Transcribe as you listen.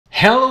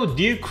Hello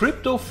dear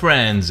crypto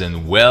friends,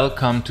 and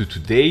welcome to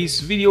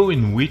today's video,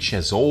 in which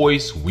as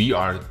always we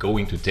are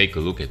going to take a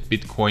look at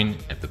Bitcoin,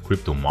 at the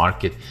crypto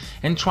market,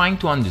 and trying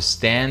to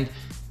understand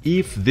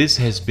if this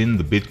has been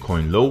the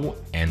Bitcoin low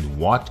and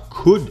what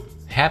could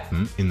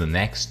happen in the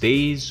next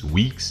days,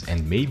 weeks,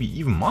 and maybe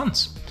even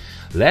months.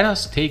 Let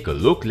us take a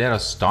look. Let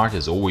us start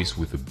as always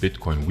with the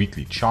Bitcoin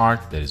weekly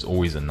chart. That is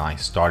always a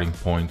nice starting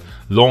point.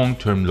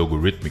 Long-term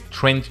logarithmic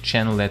trend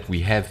channel that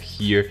we have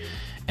here.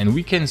 And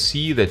we can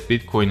see that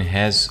Bitcoin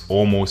has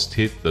almost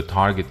hit the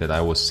target that I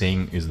was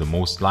saying is the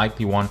most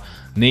likely one,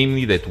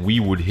 namely that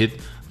we would hit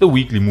the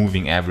weekly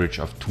moving average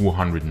of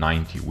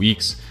 290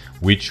 weeks,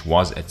 which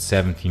was at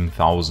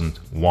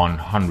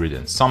 17,100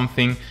 and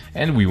something,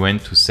 and we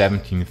went to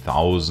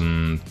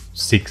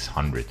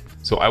 17,600.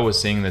 So I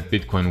was saying that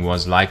Bitcoin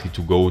was likely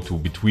to go to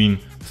between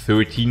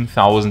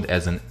 13,000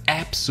 as an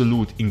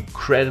absolute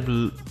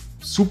incredible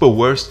super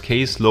worst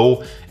case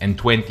low and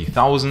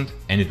 20,000,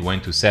 and it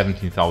went to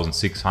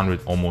 17,600,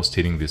 almost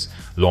hitting this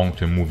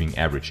long-term moving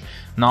average.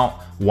 Now,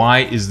 why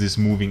is this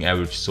moving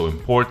average so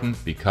important?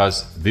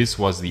 Because this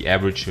was the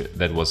average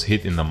that was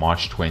hit in the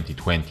March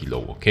 2020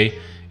 low, okay?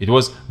 It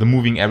was the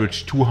moving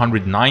average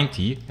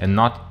 290 and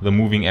not the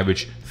moving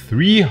average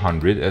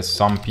 300, as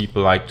some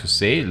people like to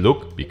say.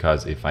 Look,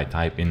 because if I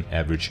type in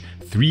average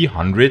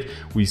 300,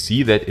 we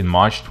see that in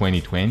March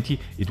 2020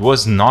 it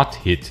was not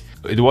hit.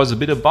 It was a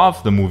bit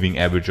above the moving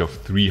average of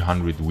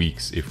 300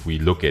 weeks if we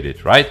look at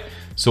it, right?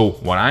 So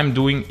what I'm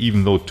doing,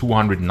 even though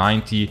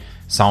 290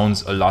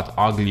 sounds a lot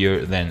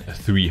uglier than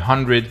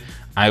 300,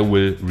 I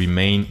will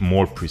remain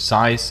more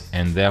precise,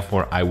 and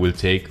therefore I will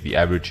take the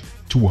average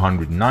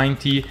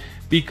 290,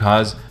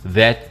 because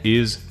that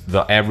is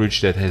the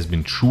average that has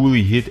been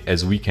truly hit,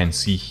 as we can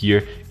see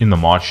here in the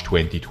March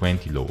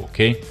 2020 low,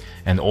 okay?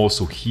 And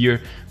also here,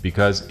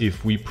 because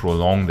if we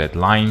prolong that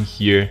line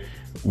here,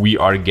 we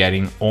are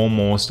getting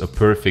almost a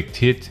perfect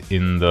hit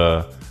in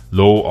the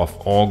low of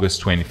August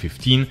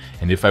 2015.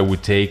 And if I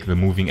would take the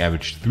moving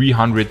average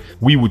 300,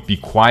 we would be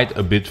quite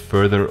a bit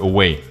further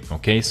away.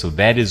 Okay, so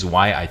that is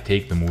why I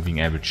take the moving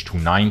average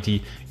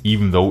 290,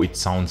 even though it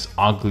sounds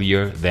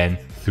uglier than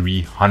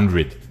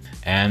 300.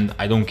 And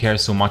I don't care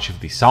so much if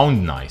they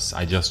sound nice,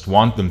 I just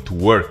want them to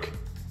work.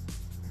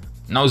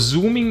 Now,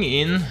 zooming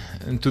in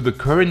to the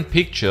current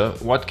picture,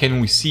 what can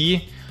we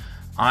see?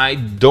 I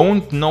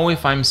don't know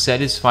if I'm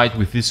satisfied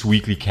with this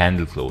weekly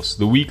candle close.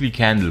 The weekly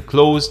candle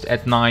closed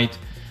at night,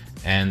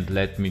 and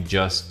let me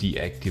just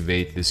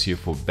deactivate this here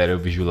for better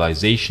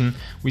visualization.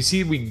 We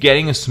see we're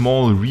getting a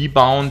small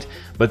rebound,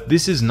 but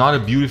this is not a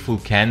beautiful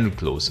candle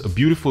close. A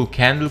beautiful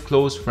candle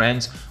close,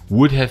 friends,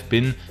 would have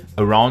been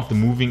around the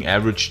moving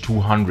average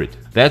 200.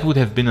 That would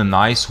have been a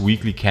nice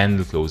weekly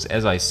candle close.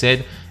 As I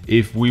said,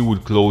 if we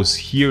would close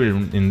here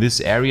in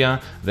this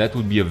area, that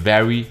would be a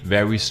very,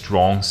 very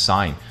strong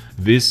sign.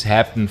 This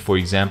happened, for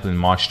example, in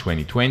March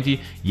 2020.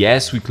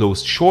 Yes, we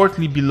closed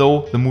shortly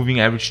below the moving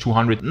average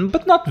 200,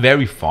 but not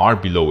very far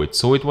below it.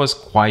 So it was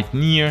quite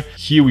near.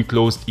 Here we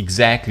closed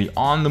exactly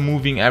on the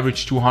moving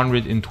average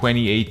 200 in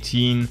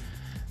 2018.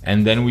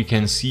 And then we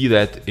can see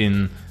that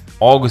in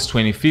August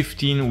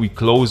 2015, we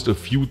closed a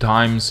few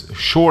times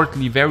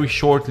shortly, very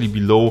shortly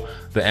below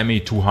the MA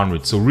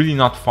 200. So really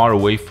not far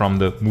away from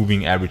the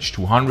moving average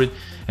 200.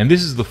 And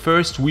this is the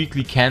first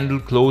weekly candle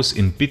close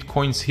in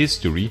Bitcoin's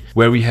history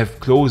where we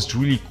have closed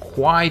really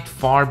quite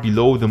far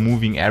below the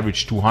moving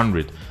average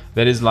 200.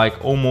 That is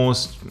like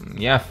almost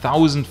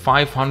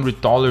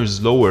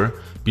 $1,500 lower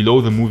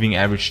below the moving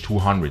average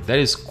 200. That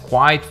is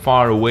quite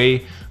far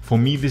away. For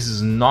me, this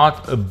is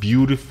not a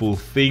beautiful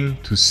thing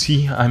to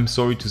see. I'm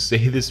sorry to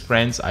say this,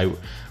 friends. I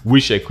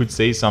wish I could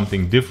say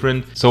something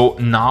different. So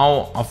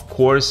now, of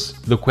course,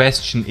 the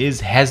question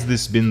is, has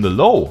this been the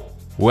low?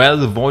 Well,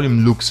 the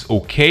volume looks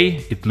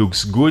okay. It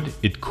looks good.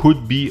 It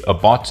could be a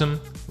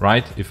bottom,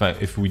 right? If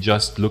we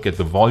just look at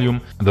the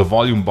volume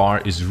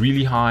bar is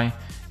really high.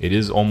 It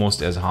is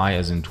almost as high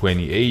as in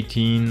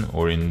 2018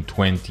 or in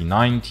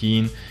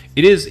 2019.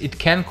 It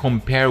can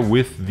compare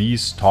with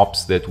these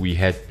tops that we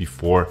had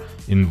before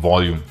in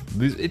volume.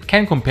 It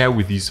can compare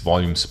with these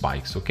volume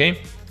spikes,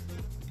 okay?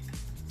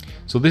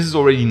 So this is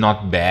already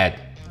not bad,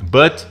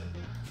 but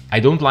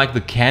I don't like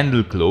the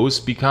candle close,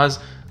 because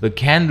the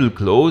candle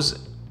close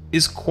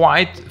is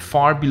quite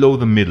far below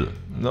the middle.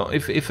 Now,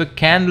 if a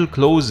candle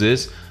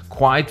closes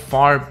quite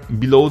far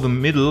below the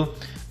middle,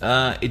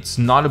 it's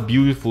not a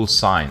beautiful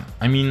sign.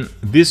 I mean,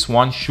 this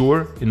one,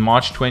 sure, in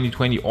March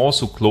 2020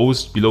 also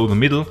closed below the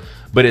middle,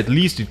 but at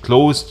least it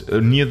closed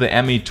near the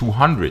MA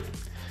 200.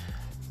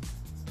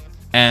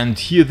 And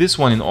here, this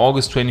one in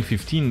August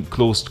 2015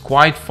 closed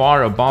quite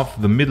far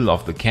above the middle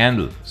of the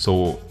candle.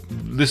 So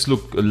this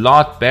looked a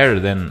lot better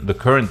than the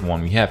current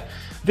one we have.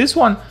 This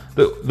one,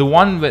 the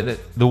one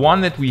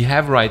that we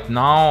have right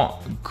now,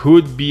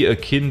 could be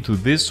akin to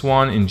this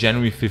one in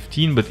January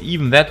 15, but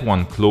even that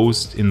one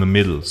closed in the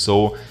middle.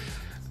 So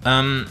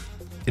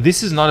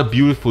this is not a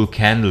beautiful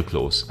candle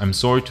close. I'm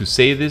sorry to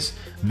say this.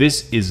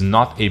 This is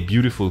not a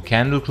beautiful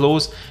candle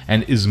close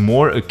and is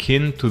more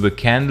akin to the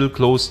candle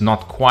close,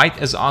 not quite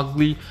as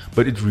ugly,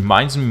 but it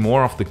reminds me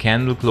more of the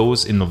candle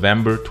close in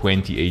November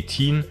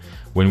 2018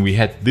 when we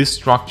had this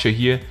structure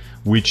here,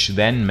 which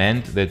then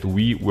meant that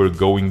we were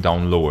going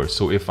down lower.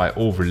 So if I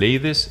overlay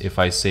this, if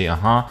I say,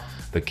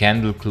 the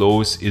candle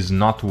close is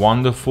not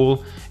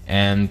wonderful,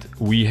 and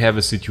we have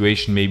a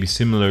situation maybe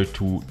similar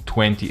to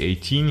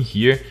 2018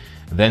 here,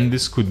 then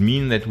this could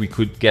mean that we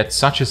could get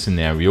such a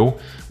scenario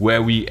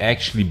where we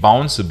actually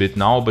bounce a bit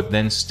now, but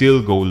then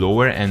still go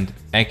lower and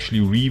actually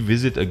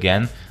revisit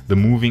again the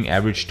moving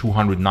average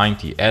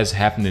 290, as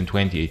happened in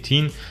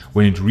 2018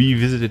 when it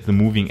revisited the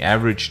moving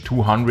average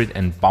 200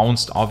 and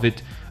bounced off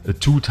it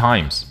 2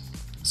 times.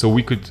 So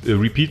we could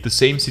repeat the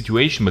same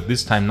situation, but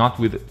this time not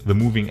with the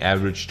moving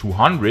average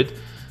 200,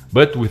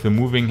 but with the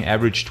moving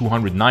average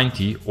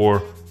 290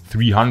 or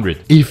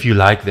 300, if you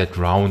like that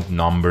round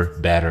number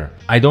better.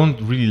 I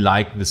don't really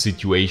like the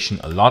situation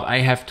a lot, I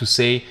have to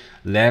say.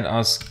 Let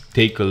us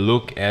take a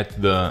look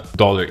at the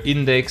dollar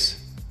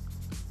index.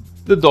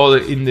 The dollar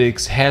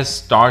index has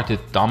started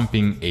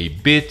dumping a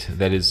bit.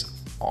 That is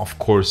of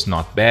course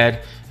not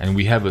bad, and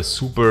we have a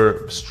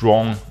super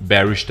strong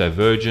bearish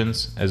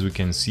divergence. As we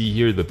can see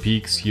here, the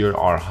peaks here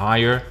are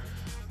higher.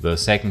 The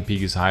second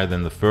peak is higher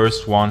than the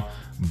first one,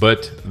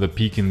 but the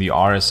peak in the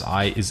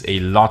RSI is a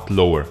lot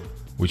lower,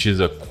 which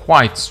is a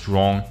quite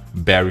strong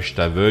bearish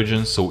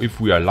divergence. So if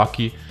we are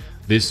lucky,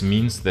 this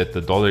means that the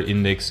dollar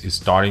index is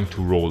starting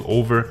to roll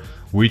over,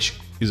 which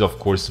is of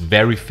course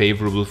very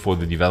favorable for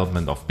the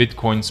development of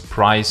Bitcoin's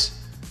price.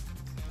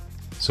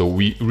 So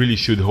we really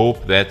should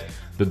hope that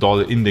the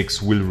dollar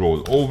index will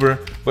roll over,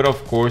 but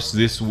of course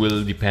this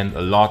will depend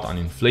a lot on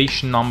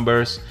inflation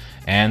numbers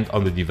and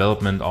on the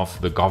development of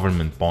the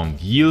government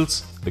bond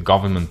yields. The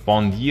government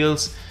bond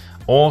yields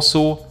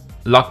also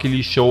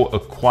luckily show a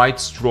quite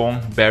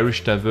strong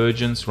bearish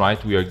divergence,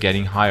 right? We are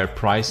getting higher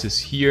prices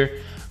here,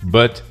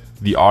 but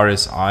the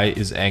RSI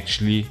is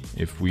actually,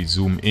 if we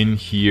zoom in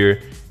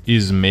here,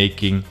 is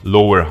making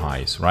lower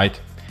highs, right?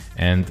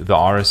 And the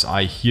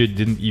RSI here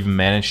didn't even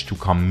manage to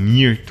come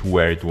near to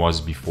where it was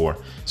before.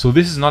 So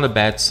this is not a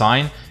bad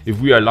sign. If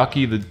we are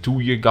lucky, the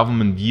 2-year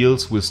government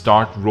yields will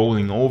start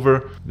rolling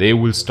over. They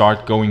will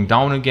start going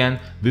down again.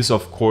 This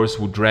of course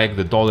would drag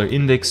the dollar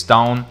index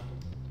down.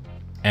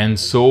 And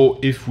so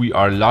if we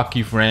are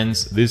lucky,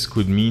 friends, this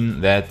could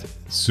mean that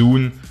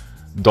soon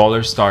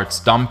dollar starts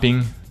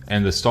dumping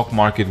and the stock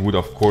market would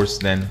of course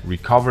then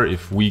recover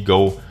if we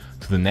go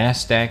to the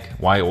Nasdaq.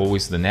 Why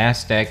always the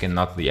Nasdaq and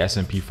not the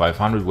S&P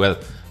 500? Well,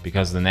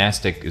 because the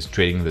Nasdaq is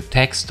trading the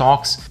tech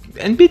stocks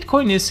and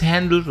Bitcoin is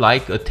handled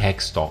like a tech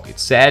stock.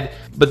 It's sad,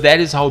 but that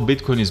is how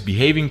Bitcoin is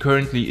behaving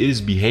currently. It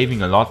is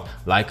behaving a lot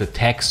like a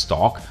tech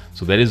stock.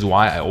 So that is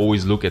why I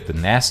always look at the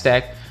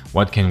Nasdaq.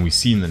 What can we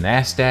see in the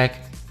Nasdaq?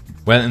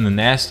 Well, in the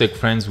Nasdaq,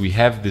 friends, we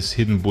have this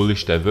hidden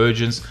bullish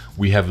divergence.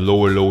 We have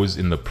lower lows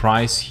in the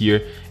price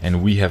here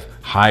and we have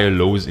higher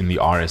lows in the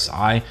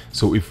RSI.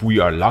 So if we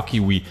are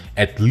lucky, we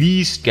at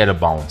least get a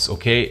bounce,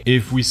 okay?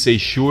 If we say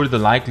sure, the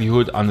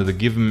likelihood under the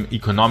given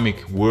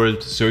economic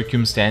world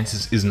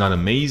circumstances is not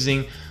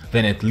amazing,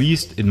 then at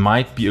least it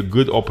might be a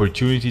good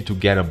opportunity to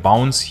get a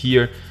bounce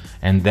here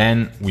and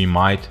then we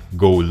might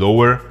go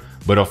lower.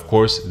 But of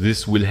course,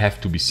 this will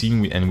have to be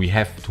seen and we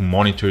have to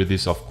monitor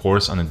this, of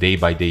course, on a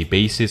day-by-day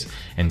basis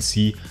and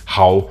see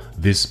how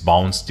this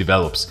bounce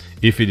develops.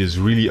 If it is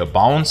really a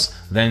bounce,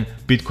 then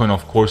Bitcoin,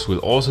 of course, will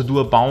also do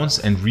a bounce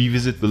and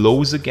revisit the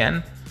lows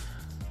again.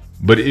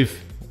 But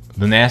if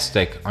the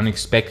Nasdaq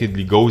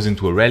unexpectedly goes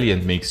into a rally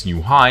and makes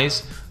new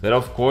highs, that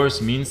of course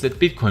means that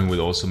Bitcoin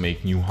will also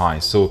make new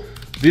highs. So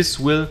this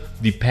will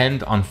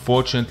depend,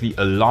 unfortunately,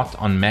 a lot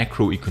on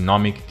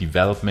macroeconomic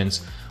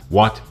developments,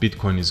 what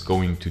Bitcoin is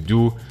going to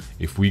do.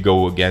 If we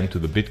go again to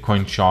the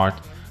Bitcoin chart,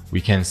 we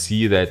can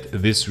see that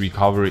this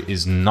recovery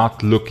is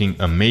not looking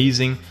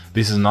amazing.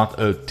 This is not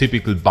a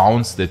typical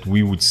bounce that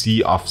we would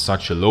see off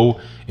such a low.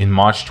 In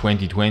March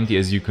 2020,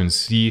 as you can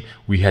see,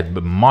 we had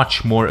a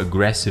much more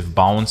aggressive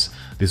bounce.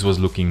 This was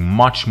looking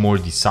much more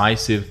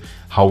decisive,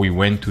 how we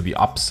went to the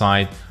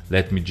upside.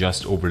 Let me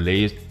just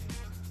overlay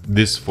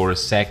this for a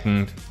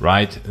second,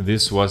 right?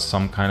 This was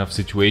some kind of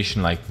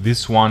situation like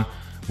this one.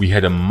 We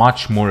had a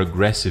much more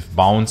aggressive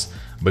bounce,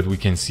 but we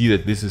can see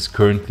that this is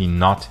currently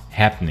not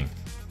happening.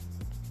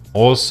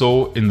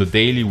 Also in the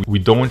daily, we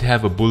don't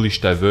have a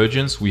bullish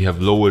divergence. We have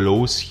lower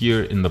lows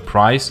here in the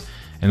price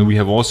and we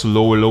have also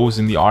lower lows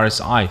in the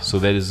RSI. So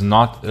that is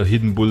not a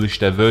hidden bullish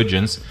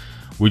divergence,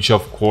 which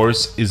of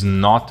course is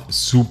not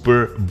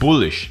super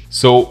bullish.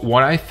 So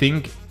what I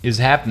think is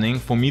happening,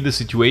 for me, the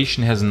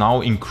situation has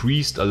now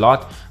increased a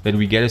lot, that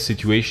we get a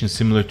situation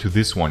similar to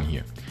this one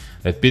here.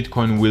 That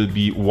Bitcoin will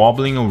be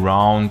wobbling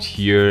around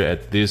here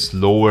at this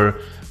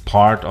lower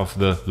part of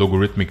the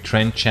logarithmic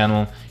trend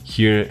channel,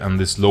 here on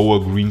this lower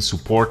green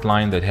support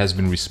line that has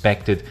been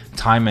respected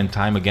time and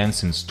time again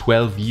since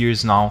 12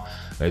 years now,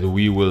 that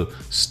we will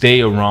stay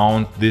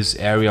around this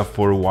area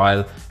for a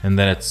while and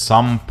then at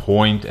some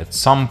point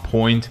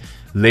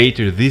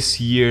later this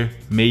year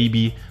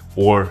maybe,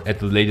 or at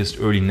the latest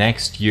early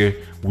next year,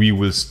 we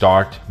will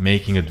start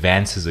making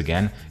advances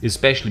again,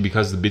 especially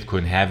because the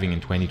Bitcoin halving in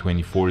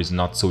 2024 is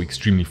not so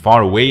extremely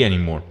far away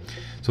anymore.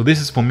 So this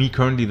is for me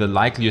currently the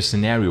likelier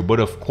scenario. But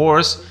of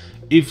course,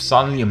 if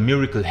suddenly a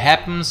miracle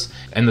happens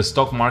and the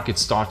stock market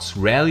starts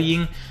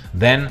rallying,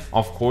 then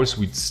of course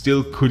we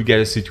still could get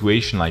a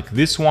situation like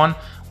this one,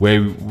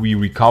 where we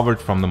recovered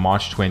from the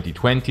March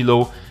 2020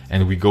 low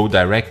and we go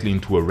directly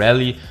into a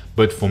rally.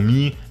 But for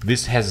me,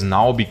 this has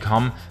now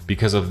become,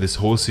 because of this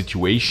whole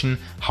situation,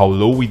 how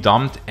low we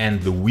dumped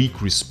and the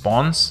weak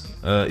response,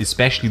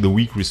 especially the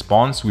weak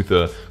response with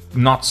a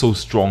not so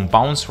strong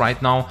bounce right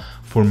now.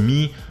 For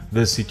me,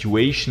 the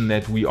situation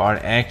that we are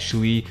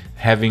actually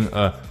having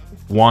a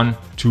 1,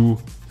 2,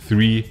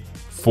 3,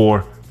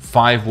 4,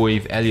 5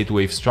 wave Elliott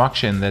wave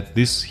structure, and that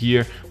this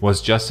here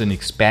was just an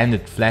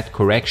expanded flat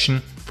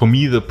correction. For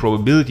me, the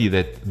probability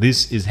that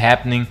this is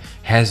happening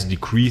has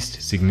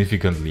decreased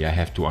significantly, I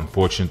have to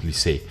unfortunately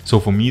say. So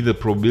for me, the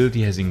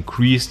probability has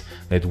increased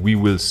that we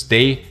will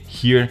stay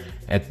here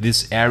at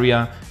this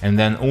area, and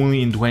then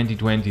only in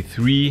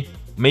 2023,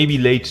 maybe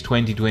late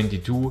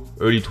 2022,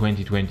 early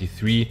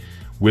 2023,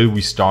 will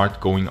we start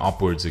going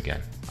upwards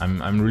again.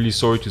 I'm really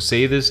sorry to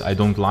say this, I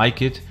don't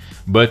like it,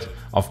 but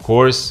of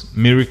course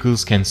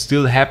miracles can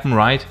still happen,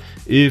 right?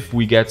 If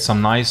we get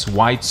some nice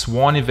white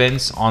swan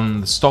events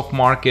on the stock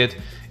market,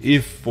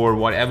 if for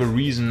whatever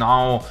reason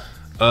now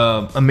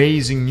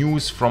amazing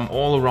news from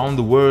all around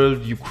the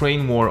world,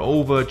 Ukraine war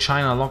over,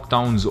 China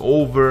lockdowns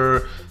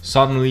over,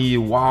 suddenly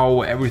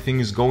wow, everything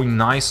is going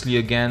nicely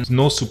again,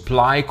 no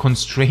supply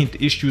constraint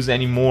issues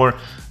anymore,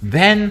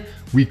 then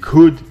we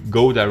could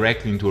go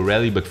directly into a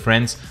rally. But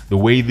friends, the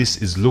way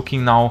this is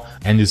looking now,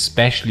 and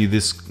especially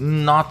this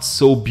not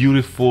so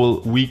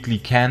beautiful weekly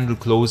candle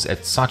close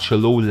at such a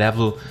low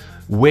level,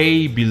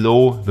 way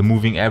below the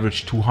moving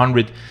average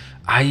 200,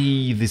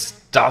 this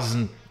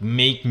doesn't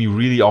make me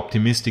really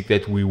optimistic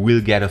that we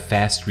will get a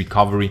fast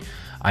recovery.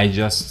 I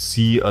just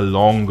see a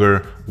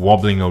longer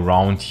wobbling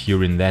around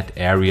here in that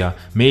area,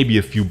 maybe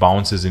a few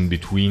bounces in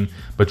between.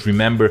 But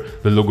remember,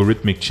 the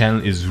logarithmic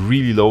channel is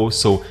really low,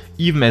 so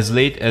even as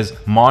late as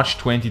March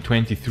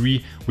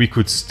 2023 we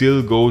could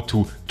still go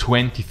to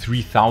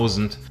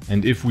 23,000.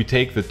 And if we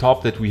take the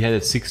top that we had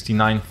at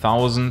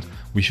 69,000,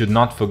 we should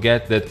not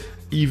forget that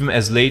even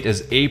as late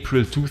as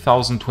April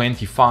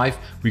 2025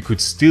 we could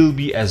still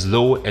be as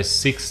low as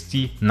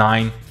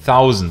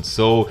 69,000.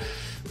 So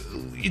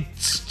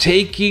it's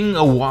taking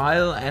a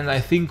while, and I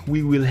think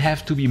we will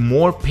have to be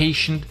more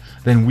patient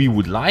than we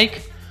would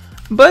like,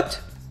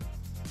 but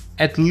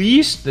at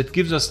least that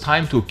gives us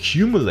time to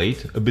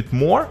accumulate a bit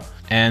more.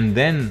 And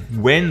then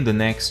when the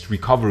next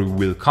recovery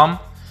will come,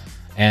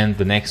 and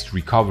the next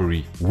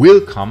recovery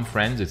will come,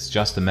 friends, it's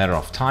just a matter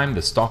of time,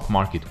 the stock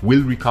market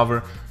will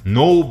recover,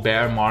 no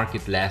bear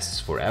market lasts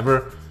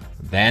forever,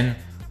 then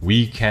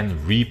we can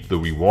reap the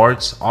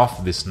rewards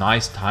of this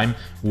nice time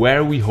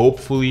where we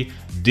hopefully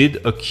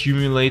did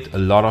accumulate a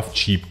lot of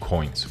cheap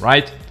coins,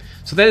 right?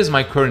 So that is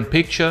my current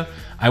picture.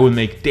 I will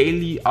make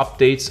daily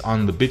updates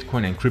on the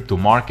Bitcoin and crypto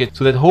market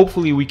so that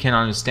hopefully we can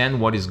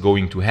understand what is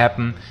going to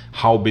happen,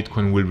 how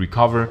Bitcoin will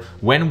recover,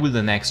 when will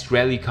the next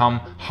rally come,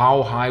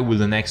 how high will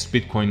the next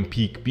Bitcoin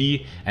peak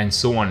be, and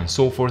so on and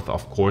so forth.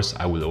 Of course,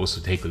 I will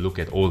also take a look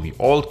at all the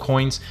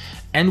altcoins,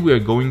 and we are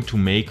going to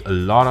make a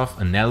lot of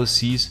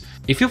analyses.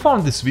 If you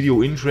found this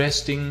video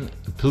interesting,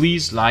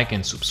 please like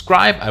and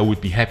subscribe. I would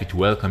be happy to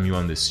welcome you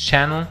on this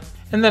channel.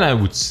 And then I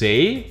would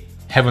say,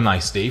 have a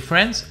nice day,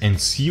 friends, and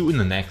see you in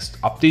the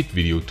next update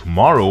video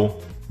tomorrow.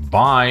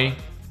 Bye.